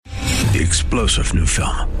The explosive new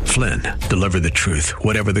film, Flynn, deliver the truth,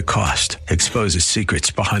 whatever the cost, exposes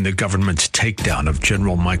secrets behind the government's takedown of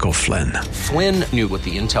General Michael Flynn. Flynn knew what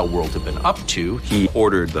the intel world had been up to. He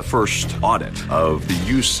ordered the first audit of the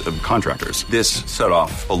use of contractors. This set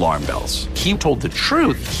off alarm bells. He told the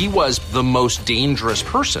truth. He was the most dangerous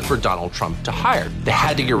person for Donald Trump to hire. They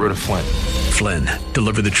had to get rid of Flynn. Flynn,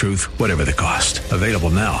 deliver the truth, whatever the cost. Available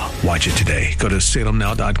now. Watch it today. Go to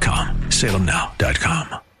salemnow.com.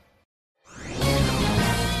 salemnow.com.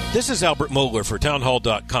 This is Albert Mohler for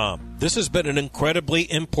townhall.com. This has been an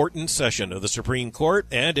incredibly important session of the Supreme Court,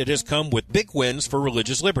 and it has come with big wins for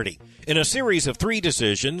religious liberty. In a series of 3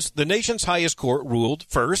 decisions, the nation's highest court ruled,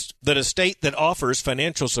 first, that a state that offers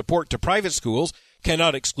financial support to private schools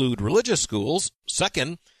cannot exclude religious schools.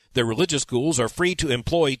 Second, the religious schools are free to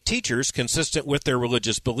employ teachers consistent with their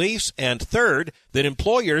religious beliefs. And third, that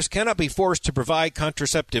employers cannot be forced to provide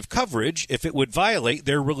contraceptive coverage if it would violate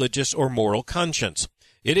their religious or moral conscience.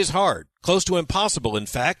 It is hard, close to impossible, in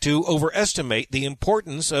fact, to overestimate the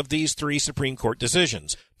importance of these 3 Supreme Court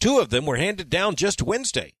decisions. 2 of them were handed down just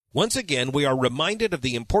Wednesday. Once again, we are reminded of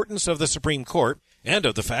the importance of the Supreme Court and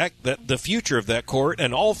of the fact that the future of that court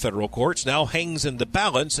and all federal courts now hangs in the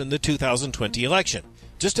balance in the 2020 election.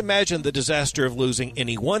 Just imagine the disaster of losing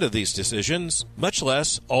any one of these decisions, much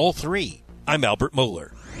less all 3. I'm Albert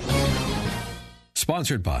Mohler.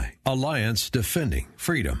 Sponsored by Alliance Defending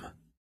Freedom.